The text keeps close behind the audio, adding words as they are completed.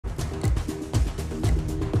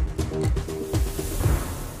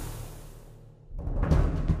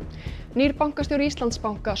Nýr bankastjóri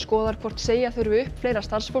Íslandsbanka skoðar hvort segja þurfi upp fleira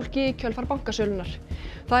starfsfólki í kjölfar bankasölunnar.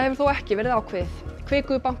 Það hefur þó ekki verið ákveðið.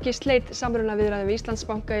 Kvikubanki sleit samrunaviðræðum við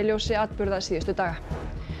Íslandsbanka í ljósi atburða síðustu daga.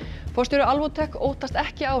 Forstjóri Alvotech óttast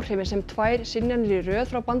ekki áhrifin sem 2 synjanir í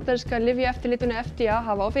röð frá bandaríska lyfjaeftirlitinu FDA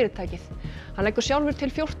hafa á fyrirtækið. Hann leggur sjálfur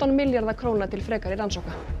til 14 milljarða króna til frekari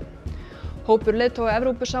rannsókna. Hópur leiðtoga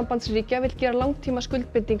Evrópusambandsríkja vill gera langtíma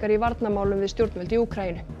skuldbindingar í varnarmálum við stjórnvöld í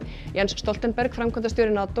Úkraínu. Jens Stoltenberg,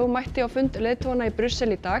 framkvæmdastjóri NATO, mætti á fund leiðtogana í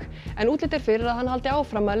Brussel í dag, en útlit er fyrir að hann haldi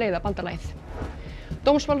áfram að leiða bandalagið.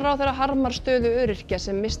 Dómsmálaráðherra harmar stöðu öryrkja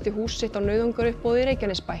sem missti hús sitt á nauðungaruppboði í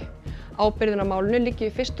Reykjanesbæ. Ábyrgðin á málinu liggi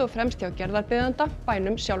fyrst og fremst hjá gerðarbeiðanda,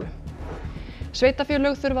 bænum sjálfum.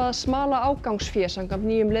 Sveitarfélög þurfa að smala ágangsfé samkvæmt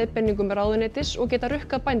nýjum leiðbeiningum ráðuneytis og geta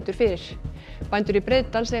rukkað bændur fyrir. Bændur í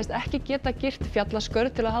Breiðdal segjast ekki geta girt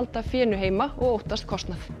fjallaskörð til að halda fénu heima og óttast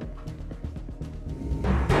kostnað.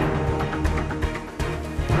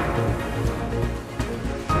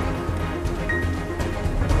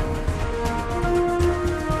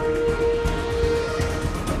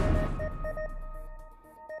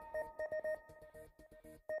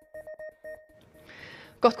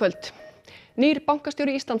 Gott kvöld. Nýr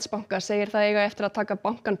bankastjóri Íslandsbanka segir það eiga eftir að taka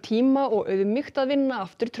bankann tíma og auðmýkt að vinna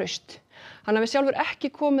aftur traust. Hann hafi sjálfur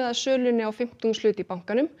ekki komið að sölunni á 15 hlut í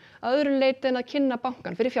bankanum að öðru leyti en að kynna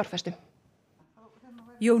bankann fyrir fjárfestum.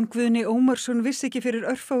 Jón Guðni Ómarsson vissi ekki fyrir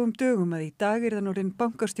örfáum dögum að í dag er hann orðinn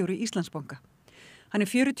bankastjóri Íslandsbanka. Hann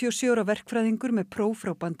er 47 ára verkfræðingur með próf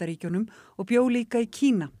frá Bandaríkjunum og bjó líka í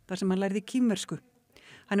Kína þar sem hann lærði kínversku.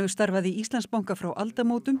 Hann hefur starfað í Íslandsbanka frá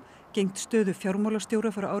aldamótum, gegnt stöðu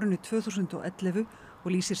fjármálastjóra frá árinu 2011 og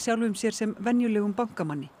lýsir sjálfum sér sem venjulegum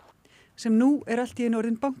bankamanni. Sem nú er allt í einu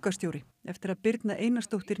orðinn bankastjóri eftir að Birna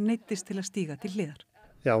Einarsdóttir neyddist til að stíga til hliðar.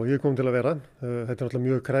 Já, ég kom til að vera. Þetta er náttúrulega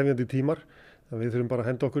mjög krefjandi tímar. Við þurfum bara að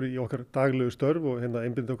henda okkur í okkar daglegu störf og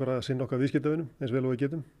einbinda okkur að sinna okkar viðskiptavinum eins vel og við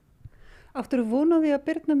getum. Áttirðu von á því að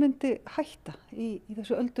Birna myndi hætta í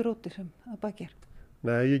þessu ölduróti sem að baki er?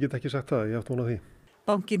 Nei, ég get ekki sagt það. Ég átt von á því.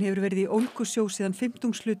 Bankinn hefur verið í ólgusjó síðan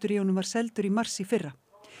 15 hlutur í honum var seldur í mars í fyrra.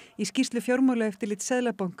 Í skýrslu fjármálaeftirlit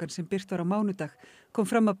Seðlabankans sem birt var á mánudag kom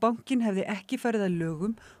fram að bankinn hefði ekki farið að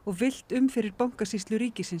lögum og villt fyrir bankasýslu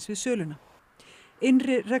ríkisins við söluna.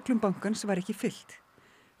 Innri reglum bankans var ekki fylgt.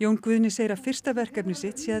 Jón Guðni segir að fyrsta verkefni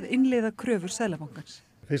sitt sé að innleiða kröfur Seðlabankans.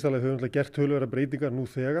 Fyrstulega höfum við gert töluverðar breytingar nú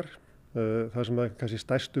þegar. Það sem er kannski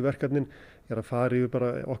stærstu verkefnin er að fara yfir bara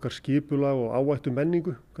okkar skipulag og áættu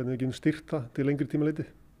menningu, hvernig við getum styrkt það til lengri tíma litið.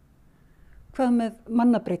 Hvað með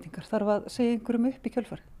mannabreytingar? Þarf að segja einhverjum upp í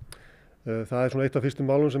kjölfarið? Það er svona eitt af fyrstu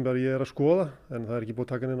málum sem ég er að skoða, en það er ekki búið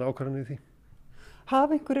að taka neina ákvarðanir í því.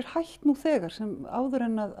 Hafa einhverjir hætt nú þegar sem áður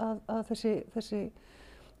en að þessi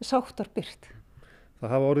sáttar birt?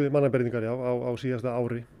 Það hafa orðið mannabreytingar, já, á síðasta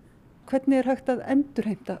ári. Hvernig er hægt að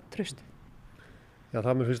endurheimta traustið? Já,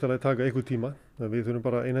 það mun fyrst að taka einhver tíma. Við þurfum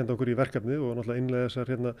bara að innhenda okkur í verkefnið og náttúrulega innleiða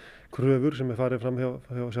þessar kröfur sem er farið fram hjá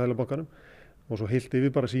Seðlabankanum og svo heilt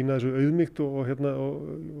yfir bara sýna þessu auðmýkt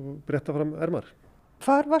og bretta fram ermar.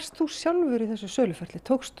 Hvar varst þú sjálfur í þessu söluferli?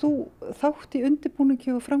 Tókst þú þátt í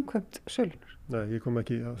undirbúningi og framkvæmd sölunar? Nei, ég kom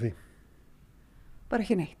ekki að því. Bara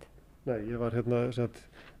ekki neitt? Nei, ég var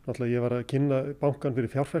náttúrulega ég var að kynna bankann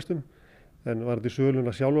fyrir fjárfestum en var þetta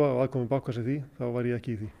söluna sjálfa og aðkomin bankans í því, þá var ég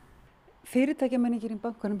ekki í því. Fyrirtækjamenningin í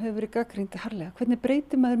bankanum hefur verið gagnrýnd harðlega. Hvernig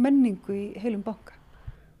breytir maður menningu í heilum banka?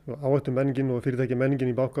 Áhættu menningin og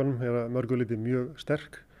fyrirtækjamenningin í bankanum er að mörgu leyti mjög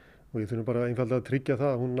sterk og ég þurfum bara einfaldlega að tryggja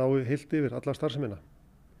það að hún nái heilt yfir alla starfsemina.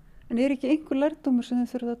 En er ekki einhver lærdómur sem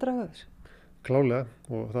þið þurfum að draga af þessu? Klárlega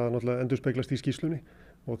og það náttúrulega endurspeglast í skýrslunni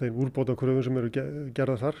og þeim úrbótakröfum sem eru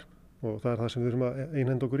gerðar þar og það er það sem við þurfum að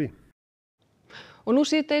einhenda okkur í. Og nú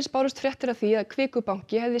síðdegis bárust fréttir af því að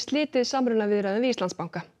Kvikubanki hefði slitið samrunaviðræðum við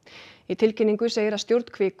Íslandsbanka. Í tilkynningu segir að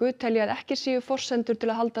stjórn Kviku telji að ekki séu forsendur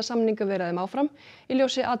til að halda samningaviðræðum áfram í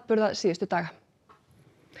ljósi atburða síðustu daga.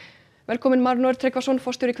 Velkomin Marnór Tryggvason,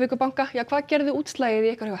 forstjóri Kvikubanka. Já, hvað gerði útslagið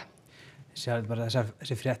í ykkar huga? Bara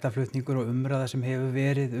þessi fréttaflutningur og umræða sem hefur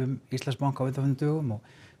verið Íslandsbanka á undanförnum dögum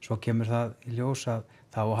og svo kemur það í ljós að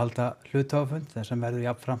þá að halda hluthafafund þar sem verður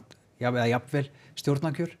jafnvel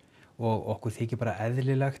stjórnarkjör og okkur þykir bara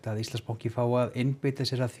eðlilegt að Íslandsbanki fá að einbeita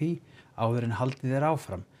sér að því áður en haldið þeir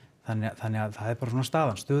áfram. Þannig að það er bara svona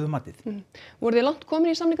staðan, stöðumatið. Voruð þið langt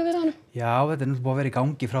komin í samningaviðræðunum? Já, þetta er búið að vera í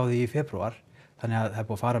gangi frá því í febrúar, þannig að það er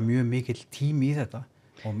búið að fara mjög mikill tími í þetta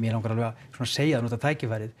og mér langar alveg að svona segja það nota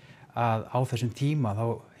tækifærið að á þessum tíma þá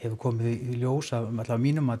hefur komið í ljós allavega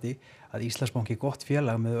mínum mati að Íslandsbanki er gott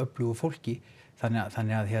félag með öflugu fólki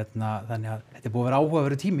þannig að þetta búið að vera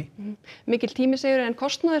áhugaverður tími. Mikil tími segir en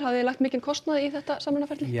kostnaður, hafið þið lagt mikinn kostnað í þetta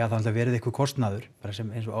samrunaferli? Já, það har verið eitthvað kostnaður, bara sem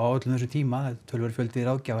eins og á öllum þessum tíma, það er töluvert fjöldi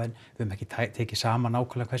ráðgjafa en við höfum ekki tekið saman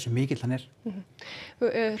nákvæmlega hversu mikill hann er.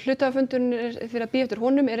 Hluthafafundurinn fyrir að bíða eftir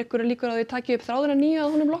honum, er einhverjar líkur á því að takið upp þráðina nýju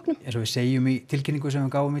að honum loknum? Eins og við segjum í tilkynningu sem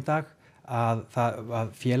við gáfum í dag, að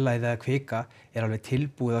félagið eða kvika er alveg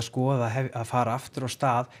tilbúið að skoða að fara aftur á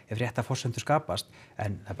stað ef réttar forsendur skapast,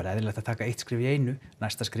 en það er bara eðlilegt að taka eitt skref í einu.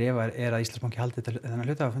 Næsta skref er að Íslandsbanki haldi þennan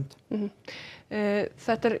hluthafafund.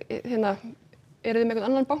 Þetta eru þið með einhvern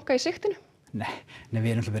annan banka í sigtinu? Nei,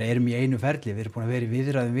 við erum í einu ferli, við erum búin að vera í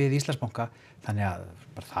viðræðum við Íslandsbanka, þannig að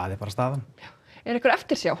það er bara staðan. Já. Er einhver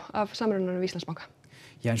eftirsjá af samrunanum við Íslandsbanka?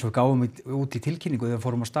 Já, eins og við gáfum út í tilkynningu þegar við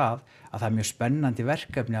fórum á stað að það er mjög spennandi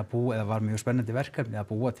verkefni að búa, eða var mjög spennandi verkefni að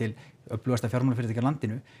búa til öflugasta fjármálafyrirtæki á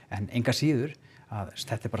landinu, en enga síður að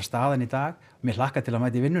þetta er bara staðan í dag. Mér hlakka til að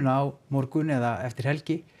mæta í vinnuna á morgun eða eftir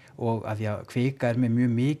helgi og að því að kvika er með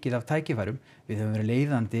mjög mikið af tækifærum. Við höfum verið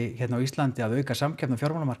leiðandi hérna á Íslandi að auka samkeppni á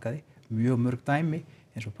fjármálamarkaði, mjög mörg dæmi,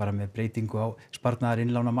 eins og bara með breytingu á sparnaðar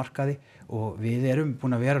innlána markaði og við erum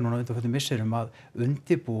búin að vera núna undanförnum misserum að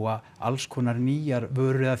undirbúa alls konar nýjar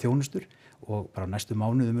vörur eða þjónustur og bara á næstu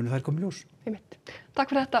mánuðum munu þær koma í ljós.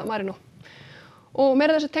 Takk fyrir þetta, Marino. Og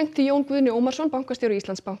meira þessu tengt í Jón Guðni Ómarsson, bankastjóri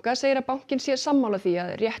Íslandsbanka, segir að bankinn sé sammála því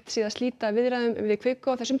að rétt sé að slíta viðræðum við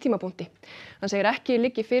Kviku á þessum tímapunkti. Hann segir ekki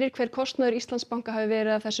liggi fyrir hver kostnaður Íslandsbanka hafi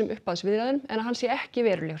verið að þessum uppboðsviðræðum en að hann sé ekki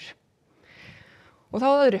verulegur. Og þá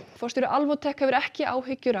að öðru, forstjóri Alvotech hefur ekki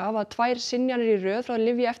áhyggjur af að 2 synjanir í röð frá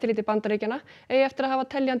lyfjaeftirliti Bandaríkjanna eigi eftir að hafa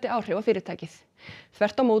teljandi áhrif á fyrirtækið.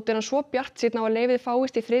 Þvert á móti er hann svo bjartsýnn á að leyfið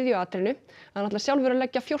fáist í 3. atrinu að hann ætlar sjálfur að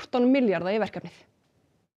leggja 14 milljarða í verkefnið.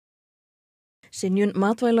 Synjun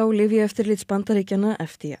matvæla og lyfjaeftirlits Bandaríkjanna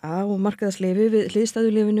FDA og markaðsleyfi við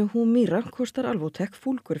hliðstæðulyfinu Humira kostar Alvotech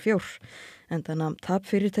fúlgur fjár. Enda nam tap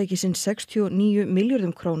fyrirtækisins 69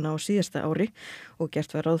 milljörðum króna á síðasta ári og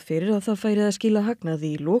gert var ráð fyrir að það færi að skila hagnaði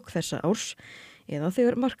í lok þessa árs eða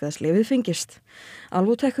þegar markaðsleyfið fengist.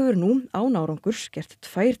 Alvotech hefur nú án árangurs gert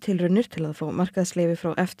 2 tilraunir til að fá markaðsleyfi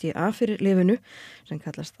frá FDA fyrir lyfinu sem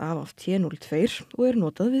kallast AF-T02 og er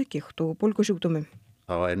notað við gigt og bólgusjúkdómum.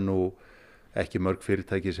 Það er nú ekki mörg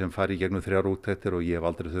fyrirtæki sem fari í gegnum 3 úttektir og ég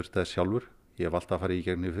hef aldrei þurft það sjálfur. Ég hef alltaf farið í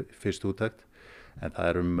gegnum fyrstu úttekt. En það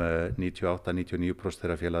er 98-99%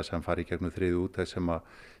 þeirra félaga sem fari í gegnum 3. úttekt sem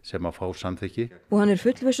að fá samþykki. Og hann er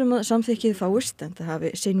fullviss að samþykkið fáist en það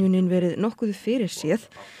hafi synjunin verið nokkuð fyrir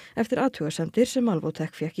séð eftir athugasemdir sem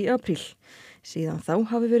Alvotech fékk í apríl. Síðan þá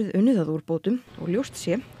hafi verið unnið að úrbótum og ljóst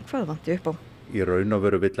sé hvað vanti upp á. Í raun og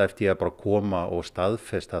veru vill eftir að bara koma og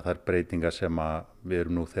staðfesta þær breytingar sem við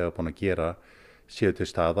erum nú þegar búin að gera séu til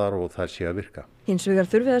staðar og þær séu að virka. Hins vegar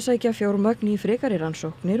þurfið að sækja fjármagn í frekari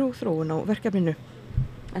rannsóknir og þróun á verkefninu.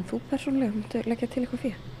 En þú persónulega myndir leggja til eitthvað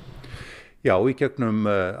fé? Já, í gegnum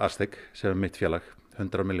Aztec sem er mitt félag,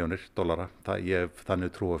 $100 milljónir. Ég hef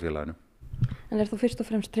þannig trú á félaginu. En er þú fyrst og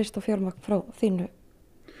fremst treyst á fjármagn frá þínu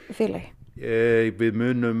félagi?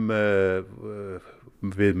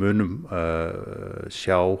 Við munum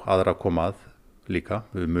sjá aðra koma að líka.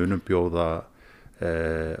 Við munum bjóða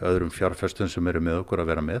öðrum fjárfestum sem eru með okkur að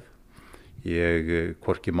vera með. Ég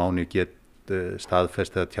hvorki máni get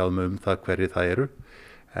staðfest eða tjáð mig það hverju það eru,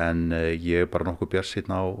 en ég er bara nokkuð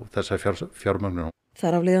bjartsýnn á þessa fjármögnun.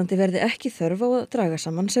 Þar af leiðandi verði ekki þörf á að draga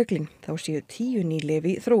saman seglin, þá séu 10 ný lyf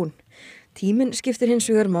í þróun. Tíminn skiptir hins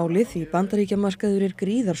vegar máli því Bandaríkjamarkaður er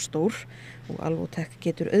gríðarstór og Alvotech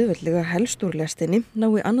getur auðveldlega helst úr lestinni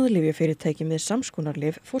nái annað lyfjafyrirtæki með samskonar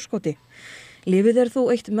lyf forskoti. Lyfið er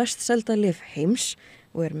þó eitt mest selda lyf heims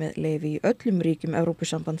og er með leyfi í öllum ríkjum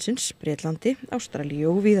Evrópusambandsins, Bretlandi,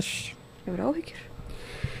 Ástralíu og víðar. Hefur áhyggjur?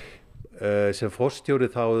 Sem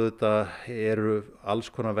forstjóri þá þetta eru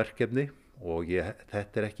alls konar verkefni og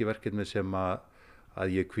þetta er ekki verkefni sem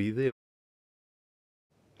að ég kvíði.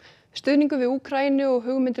 Stuðningur við Úkraínu og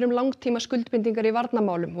hugmyndir langtíma skuldbindingar í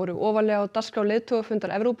varnarmálum voru ofarlega á dagskrá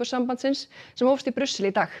leiðtogafundar Evrópusambandsins sem hófst í Brussel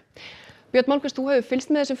í dag. Björn Málmqvist, þú hefur fylgst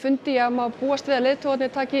með þessum fundi að má búast við að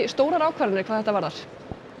leiðtogarnir taki stórar ákvarðanir hvað þetta varðar.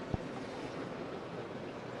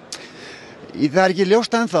 Það er ekki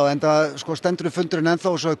ljóst ennþá, en það stendur fundurinn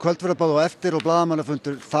ennþá og svo er kvöldverðarbáð á eftir og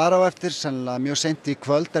blaðamannafundur þar á eftir, sennilega mjög seint í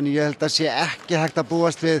kvöld, en ég held að sé ekki hægt að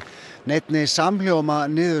búast við neinni samhljóma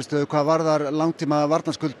niðurstöðu hvað varðar langtíma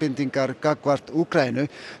varnarskuldbindingar gagnvart Úkraínu.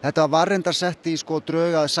 Þetta var reyndar sett í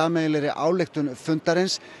drög að sameiginlegri ályktun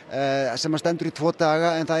fundarins sem stendur í 2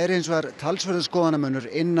 daga, en það er hins vegar talsverður skoðanamunur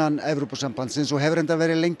innan Evrópusambandsins og hefur reyndar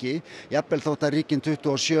verið lengi, jafnvel þótt að ríkin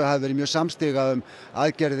 27 hafi verið mjög samstiga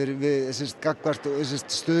aðgerðir við gagnvart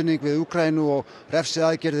stuðning við Úkraínu og refsið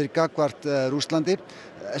aðgerðir gagnvart Rússlandi.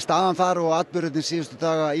 staðan þar og atburðirnir síðustu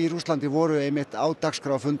daga í Rússlandi voru einmitt á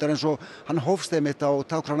dagskrá fundarins og hann hófst einmitt á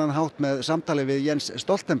táknrænan hátt með samtali við Jens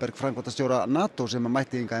Stoltenberg, framkvæmdastjóra NATO sem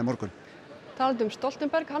mætti hingað í morgun. Talandi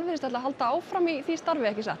Stoltenberg, hann virðist ætla að halda áfram í því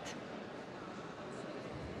starfi, ekki satt?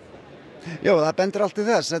 Já, það bendir allt til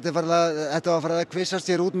þess. Þetta var farið að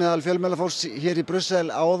kvissast hér út meðal fjölmiðlafólks hér í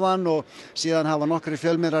Brussel áðan og síðan hafa nokkrir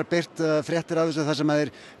fjölmiðlar birt fréttir af þessu þar sem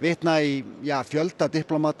þeir vitna í fjölda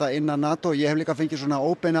diplomata innan NATO. Ég hef líka fengið svona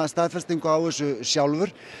óbeina staðfestingu á þessu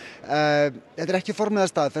sjálfur. Þetta er ekki formlega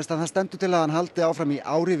staðfest en það stendur til að hann haldi áfram í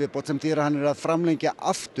ári viðbót sem þýðir að hann er að framlengja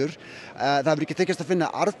aftur. Það hefur ekki tekist að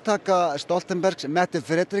finna arftaka Stoltenbergs. Mette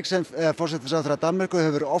Frederiksen, forsætisráðherra Danmerkur,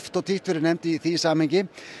 hefur oft og títt verið nefnd í því samhengi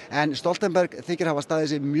en Stoltenberg þykir hafa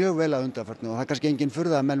staðið sig mjög vel að undanförnu og það er kannski engin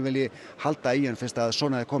furða að menn vilji halda í hann fyrst að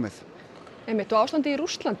svona er komið. Einmitt, og ástandi í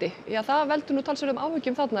Rússlandi, það veldur nú talsverðum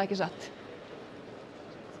áhyggjum þarna, ekki satt?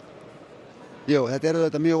 Jú, þetta eru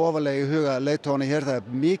þetta mjög ofarlega í huga leiðtogana hér, það er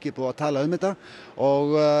mikið búið að tala um þetta og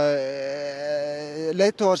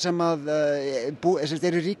leiðtogar sem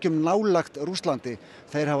eru í ríkjum nálagt Rússlandi,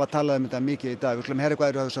 þeir hafa talað um þetta mikið í dag. Við skulum heyra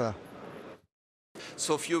hvað eru að hugsa það.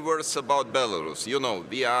 So a few words about Belarus. You know,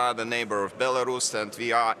 we are the neighbor of Belarus and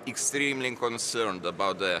we are extremely concerned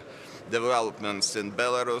about the developments in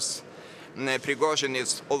Belarus. Prigozhin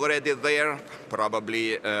is already there.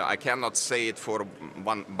 Probably I cannot say it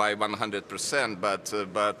by 100%,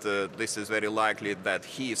 but this is very likely that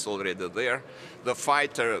he is already there. The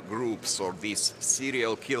fighter groups or these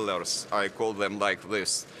serial killers, I call them like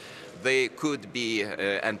this, they could be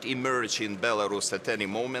and emerge in Belarus at any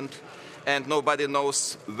moment, and nobody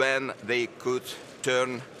knows when they could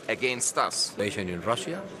turn against us. Invasion in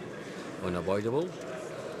Russia, unavoidable.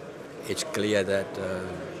 It's clear that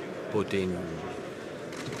Putin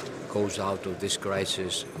goes out of this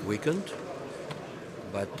crisis weakened,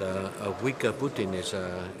 but a weaker Putin is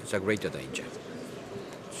a greater danger.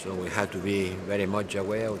 So we have to be very much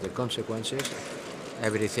aware of the consequences.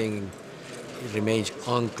 Everything remains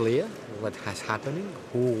unclear what has happening,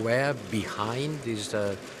 who were behind this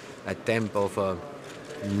attempt of a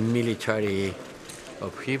military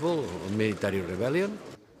upheaval or military rebellion.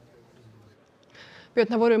 Björn,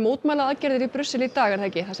 það voru mótmælaaðgerðir í Brussel í dag, það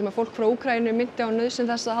ekki? Það sem að fólk frá Úkraínu myndi á nauðsyn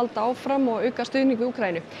þess að halda áfram og auka stuðning við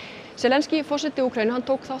Úkraínu. Zelenski, forseti Úkraínu, hann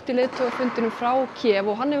tók þátt í leiðtogafundinum frá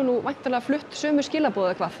Kiev og hann hefur nú væntanlega flutt sömu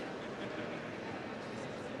skilaboð eða hvað?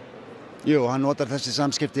 Jú, hann notar þessi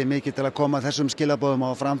samskipti mikið til að koma þessum skilaboðum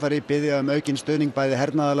á framfæri, biðja aukinn stuðning bæði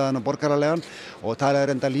hernaðarlegan og borgaralegan og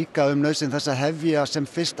talaði enda líka nauðsyn þess að hefja sem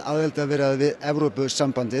fyrst aðildarviðræður við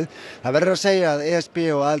Evrópusambandið. Það verður að segja að ESB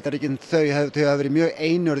og aðildarríkin þau hafa verið mjög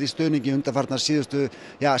einörð í stuðningi undanfarnar síðustu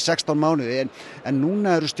 16 mánuði en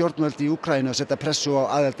núna eru stjórnvöld í Úkraínu að setja pressu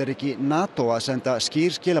á aðildarríki NATO að senda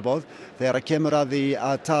skýr skilaboð þegar að kemur að því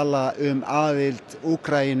að tala aðild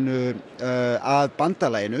Úkraínu að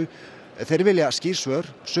bandalaginu. Þeir vilja skýr svör,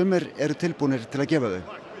 sumir eru tilbúnir til að gefa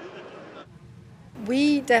þau.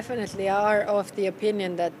 We definitely are of the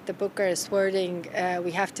opinion that the Bucharest wording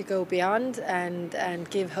we have to go beyond and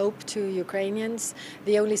give hope to Ukrainians.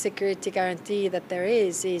 The only security guarantee that there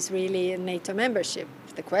is really NATO membership.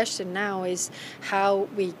 The question now is how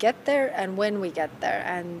we get there and when we get there,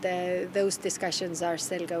 and those discussions are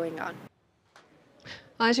still going on.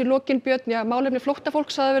 Aðeins í lokin, Björn, málefni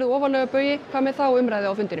flóttafólks hafa verið ofarlega á baugi. Hvað með þá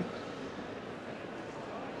umræðu á fundinum?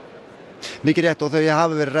 Mikið rétt og þau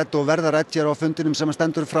hafa verið rædd og verða rædd hér á fundinum sem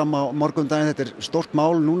stendur fram á morgundaginn. Þetta er stórt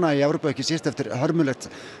mál núna í Evrópu, ekki síst eftir hörmulegt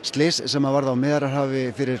slys sem varð á Miðjarðarhafi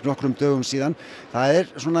fyrir nokkrum dögum síðan. Það er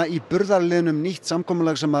svona í burðarliðnum nýtt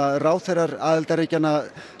samkomulag sem að ráðherrar aðildarríkjanna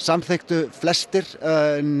samþykktu flestir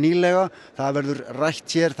nýlega. Það verður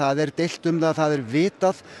rætt hér, það er deilt það, það er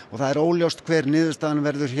vitað og það er óljóst hver niðurstaðan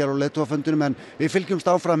verður hér á leiðtogafundinum en við fylgjumst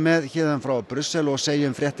áfram með héðan frá Brussel og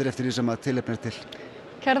segjum fréttir eftir því sem að tilefni er til.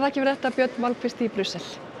 Kæra þakki fyrir þetta, Björn Malmquist í Brussel.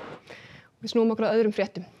 Við snúum okkur að öðrum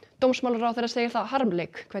fréttum. Dómsmálaráðherra segir það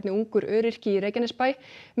harmleik hvernig ungur öryrki í Reykjanesbæ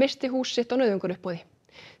missti hús sitt á nauðungaruppboði.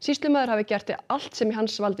 Sýslumaður hafi gert allt sem í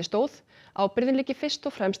hans valdi stóð, ábyrgðin liggi fyrst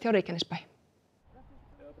og fremst hjá Reykjanesbæ.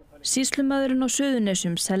 Sýslumaðurinn á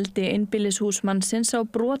Suðurnesjum seldi einbýlishús mannsins á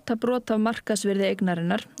brot af markaðsvirði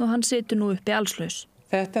eignarinnar og hann situr nú uppi allslaus.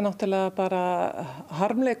 Þetta er náttúrulega bara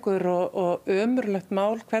harmleikur og ömurlegt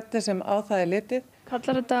mál hvernig sem á það er litið.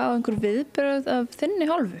 Kallar þetta á einhver viðbrögð af þinni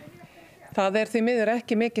hálfu? Það er því miður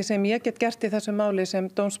ekki mikið sem ég get gert í þessu máli sem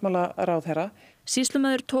dómsmálaráðherra.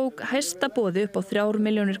 Sýslumaður tók hæsta boði upp á 3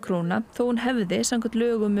 milljónir króna þó hún hefði samkvæmt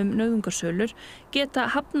lögum nauðungarsölur geta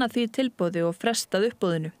hafnað því tilboði og frestað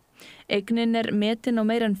uppboðinu. Eignin er metin á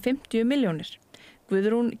meira en 50 milljónir.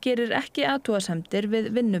 Guðrún gerir ekki athugasemdir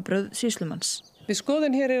við vinnubrögð sýslumanns. Við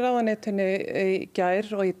skoðum hér í ráðuneytinu í gær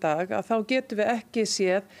og í dag að þá getum við ekki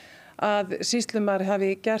séð að sýslumar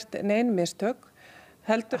hafi gert nein mistök,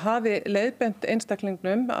 heldur hafi leiðbent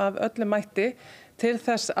einstaklingnum af öllum mætti til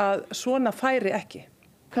þess að svona færi ekki.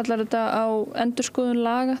 Kallar þetta á endurskoðun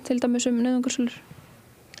laga til dæmis nauðungarsölur?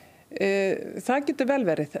 Það getur vel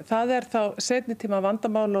verið. Það þá seinni tíma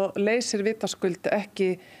vandamál og leysir vitaskuld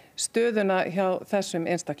ekki stöðuna hjá þessum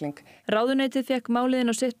einstakling. Ráðuneytið fékk málið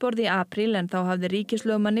inn á sitt borð í apríl en þá hafði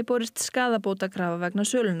ríkislögmanni borist skaðabótakrafa vegna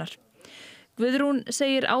sölunnar. Guðrún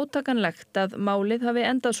segir átakanlegt að málið hafi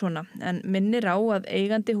endað svona en minnir á að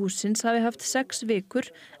eigandi hússins hafi haft 6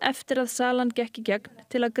 vikur eftir að salan gekk í gegn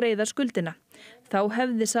til að greiða skuldina. Þá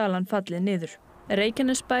hefði salan fallið niður.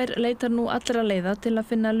 Reykjanesbær leitar nú allra leiða til að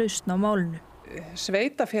finna lausn á málinu.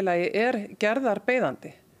 Sveitafélagi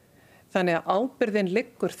gerðarbeiðandi. Þannig að ábyrgðin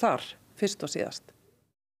liggur þar fyrst og síðast.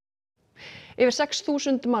 Yfir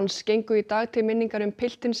 6.000 manns gengu í dag til minningar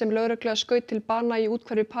piltinn sem lögregla skaut til bana í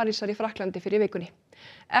úthverfi Parísar í Frakklandi fyrir vikunni.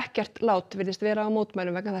 Ekkert lát virðist vera á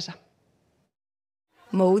mótmælum vegna þessa.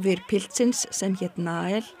 Móðir piltsins sem hét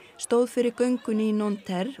Nael stóð fyrir göngunni í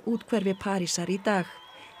Nanterre úthverfi Parísar í dag.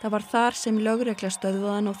 Það var þar sem lögregla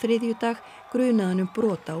stöðvaði hann á þriðjudag grunaðan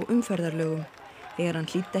brot á umferðarlögum. Þegar hann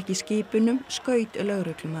hlýddi ekki skipunum skaut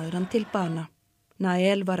lögreglumaður hann til bana.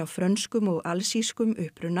 Nael var á frönskum og alsískum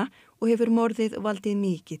uppruna og hefur morðið valdið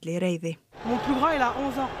mikilli reiði. Mon plus grand il a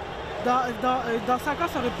 11 ans. Dans 5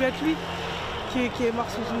 ans ça aurait pu être lui qui est mort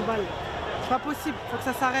sous une balle. C'est pas possible, faut que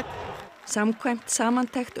ça s'arrête. Samkvæmt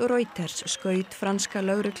samantekt Reuters skaut franska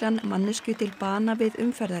lögreglan mannesku til bana við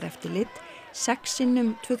umferðareftirlit 6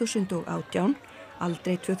 sinnum 2018,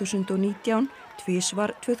 aldrei 2019,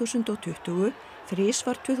 tvisvar 2020,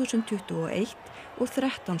 þrisvar 2021 og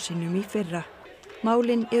 13 sinnum í fyrra.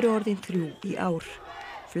 Málin eru orðin 3 í ár.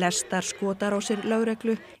 Flestar skotárásir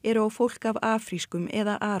lögreglu eru á fólk af afrískum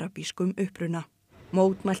eða arabískum uppruna.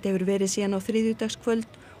 Mótmælt hefur verið síðan á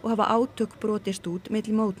þriðjudagskvöld og hafa átök brotist út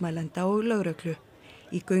milli mótmælenda og lögreglu.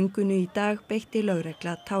 Í göngunni í dag beitti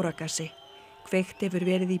lögregla táragassi. Kveikt hefur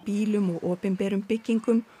verið í bílum og opinberum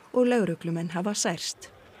byggingum og lögreglumenn hafa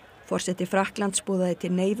særst. Forseti Frakklands boðaði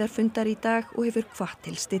til neyðarfundar í dag og hefur hvatt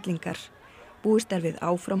til stillingar. Búist við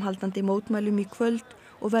áframhaldandi mótmælum í kvöld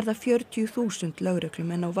og verða 40.000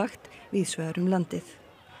 lögreglumenn á vakt víðsvegar landið.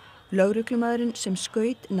 Lögreglumaðurinn sem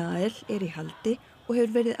skaut Nael í haldi og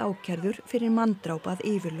hefur verið ákærður fyrir manndráp að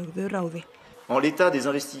yfirlögðu ráði. En l'état des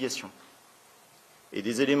investigations et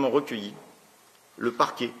des éléments recueillis, le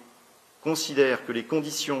parquet considère que les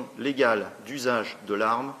conditions légales d'usage de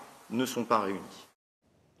l'arme ne sont pas réunies.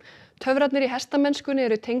 Töfrarnir í hestamennskunni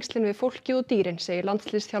eru tengslin við fólkið og dýrin, segir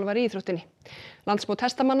landsliðsþjálfari í íþróttinni. Landsmót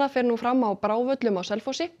hestamanna fer nú fram á Brávöllum á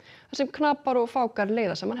Selfossi, þar sem knapar og fákar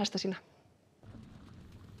leiða saman hesta sína.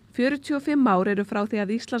 45 ár eru frá því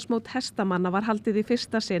að Íslandsmót hestamanna var haldið í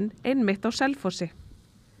fyrsta sinn einmitt á Selfossi.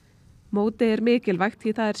 Mótið er mikilvægt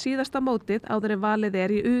því það er síðasta mótið áður en valið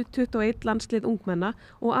er í U21 landslið ungmenna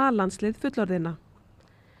og A-landslið fullorðinna.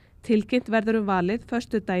 Tilkynnt verður valið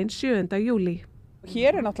föstudaginn 7. júlí.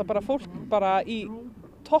 Hér er náttúrulega bara fólk bara í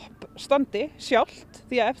toppstandi sjálft,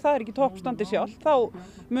 því að ef það er ekki toppstandi sjálft þá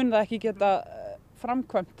mun það ekki geta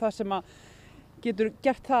framkvæmt það sem að getur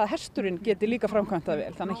gert það að hesturinn geti líka framkvæmt það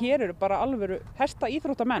vel. Þannig að hér eru bara alvöru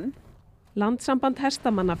hestaíþróttamenn. Landssamband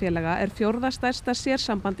hestamannafélaga er 4. stærsta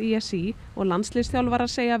sérsamband ISÍ og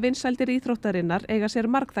landsliðsþjálfarar segja að vinsældir íþróttarinnar eiga sér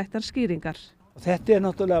margþættar skýringar. Þetta er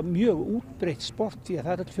náttúrulega mjög útbreitt sport því að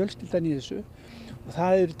það er all fjölskyldan í þessu. Og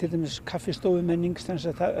það er til dæmis kaffistofumenning,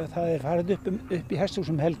 það er farið upp í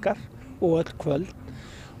hesthúsum helgar og öll kvöld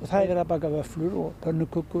og það er verið að baka vöfflur og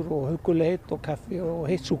pönnukökur og huguleit og kaffi og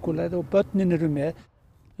heitt súkkulaði og börnin eru með.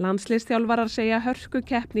 Landsliðsþjálfarar segja hörku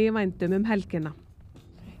keppni í vændum helgina.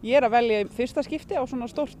 Ég er að velja fyrsta skipti á svona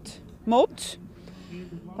stórt mót,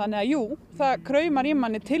 þannig að jú, það kraumar í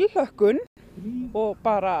manni tilhlökkun og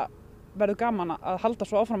bara verður gaman að halda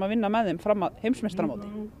svo áfram að vinna með þeim fram að heimsmeistaramóti.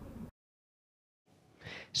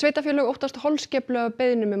 Sveitarfélög óttast holskeflu af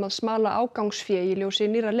beiðnum að smala ágangsfé í ljósi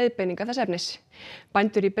nýrra leiðbeininga þess efnis.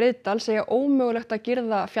 Bændur í Breiðdal segja ómögulegt að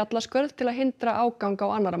girða fjallaskörð til að hindra ágang á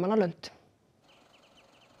annarra manna lönd.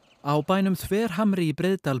 Á bænum Þverhamri í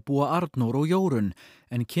Breiðdal búa Arnór og Jórunn,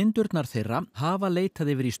 en kindurnar þeirra hafa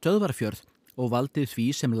leitað yfir í Stöðvarfjörð og valdið því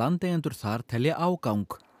sem landeigendur þar telja ágang.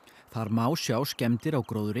 Þar má sjá skemmdir á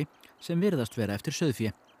gróðri sem virðast vera eftir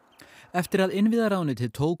sauðfé. Eftir að innviðaráðuneytið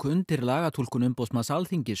tók undir lagatúlkun umboðsmanns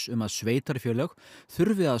Alþingis að sveitarfélög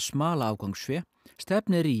þurfi að smala ágangsfé,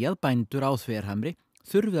 stefnir í að bændur á Þverhamri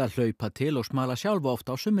þurfi að hlaupa til og smala sjálfa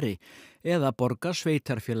oft á sumri eða borga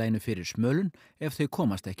sveitarfélaginu fyrir smölun ef þau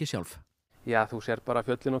komast ekki sjálf. Já, þú sér bara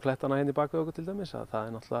fjöllin og klettana hérna í bak við okkur til dæmis, að það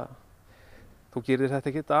náttúrulega, þú gerir þetta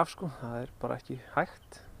ekki af sko, það bara ekki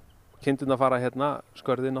hægt. Kindurnar fara hérna,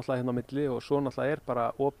 skörðin náttúrulega hérna á milli og svo náttúrulega bara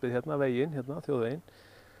opið hérna veginn, hérna þjóðveginn,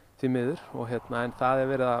 því miður og hérna en það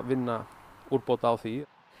verið að vinna úrbóta á því.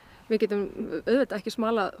 Við getum auðvitað ekki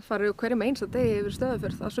smalað farið hverjum einsta degi yfir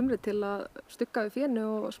Stöðvarfjörð að sumri til að stugga við fénu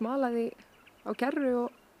og smala því á kerru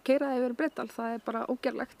og keyra yfir Breiðdal, það bara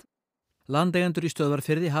ógerlegt. Landeigendur í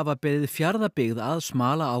Stöðvarfirði hafa beðið Fjarðabyggð að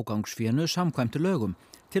smala ágangsfénu samkvæmt lögum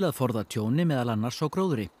til að forða tjóni meðal annars á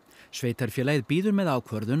gróðri. Sveitarfélagið býður með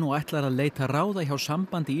ákvörðun og ætlar að leita ráða hjá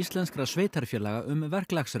Sambandi íslenskra sveitarfélaga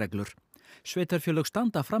verklagsreglur. Sveitarfélög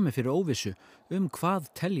standa frammi fyrir óvissu hvað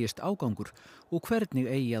teljist ágangur og hvernig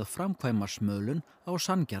eigi að framkvæma smölun á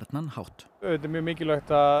sanngjarnan hátt. Þetta mjög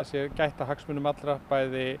mikilvægt að sé gæta hagsmunum allra,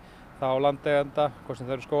 bæði þá landeigenda, hvort sem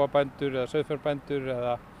það eru skógarbændur eða sauðfjárbændur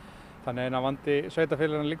eða þannig að vandi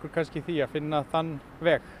sveitarfélagana liggur kannski í því að finna þann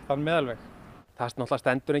veg, þann meðalveg. Það náttúrulega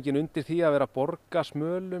stendur enginn undir því að vera að borga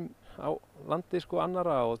smölum á landi sko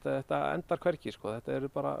annara og þetta endar hvergi sko, þetta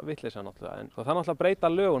bara vitleysa náttúrulega. En það náttúrulega breyta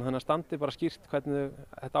lögun þannig að standi bara skýrt hvernig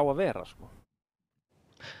þetta á að vera sko.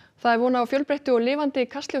 Það von á fjölbreyttu og lifandi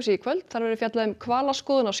kastljósi í kvöld. Þar verður fjallað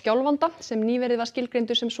hvalaskoðun á Skjálfanda sem nýverið var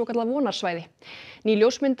skilgreindur sem svokallað vonarsvæði. Ný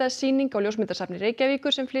ljósmyndasýning á ljósmyndasafni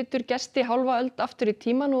Reykjavíkur sem flytur gesti hálfa öld aftur í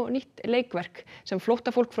tíman og nýtt leikverk sem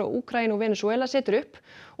flóttafólk frá Úkraínu og Venesúela setur upp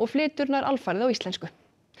og flytur nær alfarið á íslensku.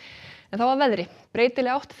 En þá að veðri.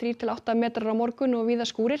 Breytileg átt 3 til 8 metrar á morgun og víða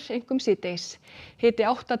skúrir, einkum síðdegis. Hiti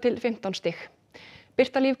 8 til 15 stig.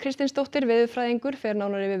 Birta Líf Kristinsdóttir veðurfræðingur fer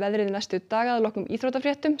nánar yfir veðrið næstu daga að loknum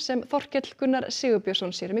íþróttafréttum sem Þorkell Gunnar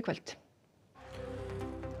Sigurbjörnsson sér í kvöld.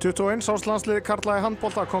 21 árs landslið karla í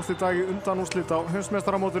handbolta komst í dag í undanúrslit á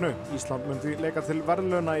heimsmeistaramótinu. Ísland myndi leika til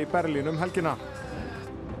verðlauna í Berlín helgina.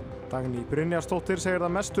 Dagný Brynjarsdóttir segir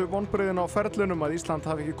það mestu vonbrigðin á ferlunum að Ísland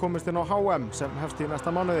hafi ekki komist inn á HM sem hefst í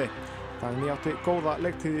næsta mánuði. Dagný átti góða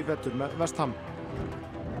leiktíð í vetur með West Ham.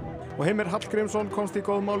 Og Heimir Hallgrímsson komst í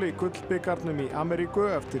góðmáli í gullbikarnum í Ameríku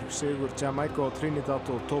eftir sigur Jamaica og Trinidad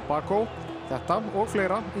og Tobago. Þetta og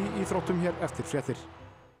fleira í íþróttum hér eftir fréttir.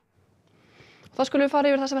 Þá skulum við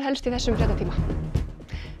fara yfir það sem helst í þessum fréttatíma.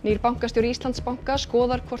 Nýr bankastjóri Íslandsbanka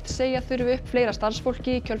skoðar hvort segja þurfi upp fleira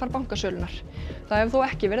starfsfólki í kjölfar bankasölunnar. Það hefur þó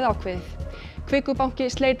ekki verið ákveðið. Kvikubanki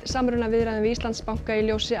sleit samrunaviðræðum við Íslandsbanka í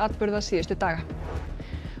ljósi atburða síðustu daga.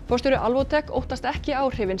 Forstjóri Alvotech óttast ekki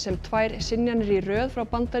áhrifin sem 2 synjanir í röð frá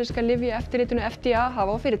bandaríska lyfjaeftirlitinu FDA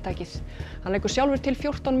hafa á fyrirtækið. Hann leggur sjálfur til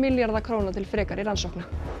 14 milljarða króna til frekari rannsókna.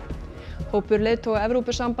 Hópur leiðtoga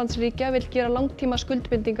Evrópusambandsríkja vill gera langtíma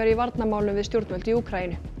skuldbindingar í varnarmálum við stjórnvöld í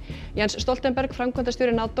Úkraínu. Jens Stoltenberg,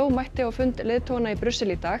 framkvæmdastjóri NATO, mætti á fund leiðtogana í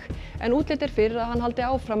Brussel í dag, en útlit fyrir að hann haldi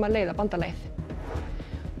áfram að leiða bandalagið.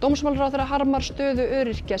 Dómsmálaráðherra harmar stöðu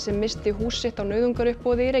öryrkja sem missti hús sitt á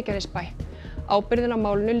nauðungaruppboði í Reykjanesbæ. Ábyrgðin á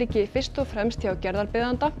málinu liggi fyrst og fremst hjá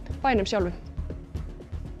gerðarbeðanda, bænum sjálfum.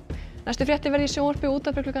 Næstu fréttir verða í sjónvarpi og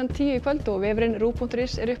útvarpi klukkan 10 í kvöld og vefurinn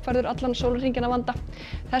ruv.is uppfærður allan sólarhringinn að vanda.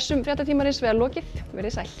 Þessum fréttatíma er hins vegar lokið.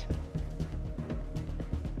 Verið sæl.